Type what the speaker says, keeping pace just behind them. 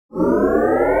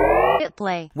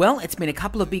Play. Well, it's been a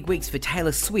couple of big weeks for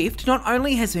Taylor Swift. Not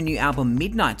only has her new album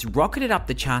Midnights rocketed up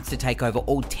the charts to take over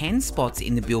all 10 spots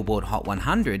in the Billboard Hot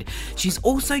 100, she's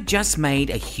also just made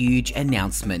a huge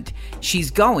announcement. She's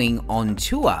going on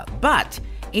tour, but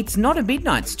it's not a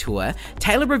Midnights tour.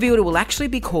 Taylor revealed it will actually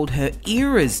be called her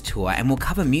Eras Tour and will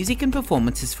cover music and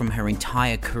performances from her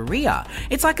entire career.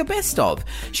 It's like a best of.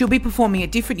 She'll be performing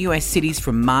at different US cities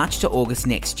from March to August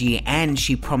next year, and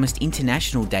she promised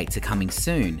international dates are coming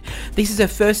soon. This is her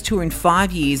first tour in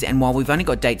 5 years, and while we've only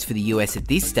got dates for the US at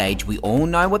this stage, we all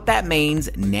know what that means.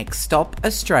 Next stop,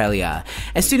 Australia.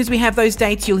 As soon as we have those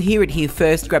dates, you'll hear it here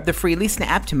first. Grab the free Listener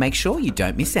app to make sure you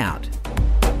don't miss out.